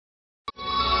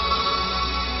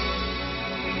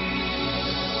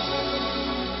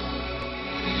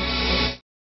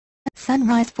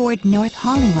Sunrise Ford North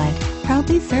Hollywood,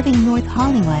 proudly serving North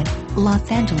Hollywood, Los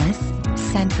Angeles,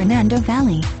 San Fernando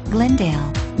Valley,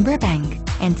 Glendale, Burbank,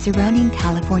 and surrounding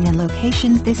California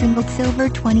locations. This gold silver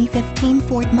 2015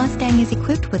 Ford Mustang is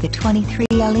equipped with a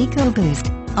 23L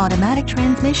EcoBoost automatic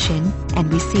transmission,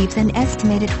 and receives an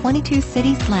estimated 22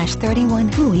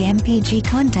 city/31 Hui mpg.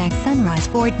 Contact Sunrise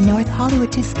Ford North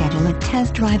Hollywood to schedule a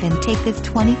test drive and take this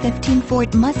 2015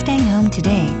 Ford Mustang home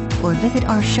today, or visit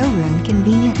our showroom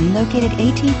conveniently located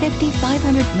at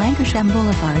 5500 Lankershim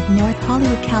Boulevard, North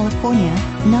Hollywood, California,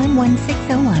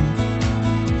 91601.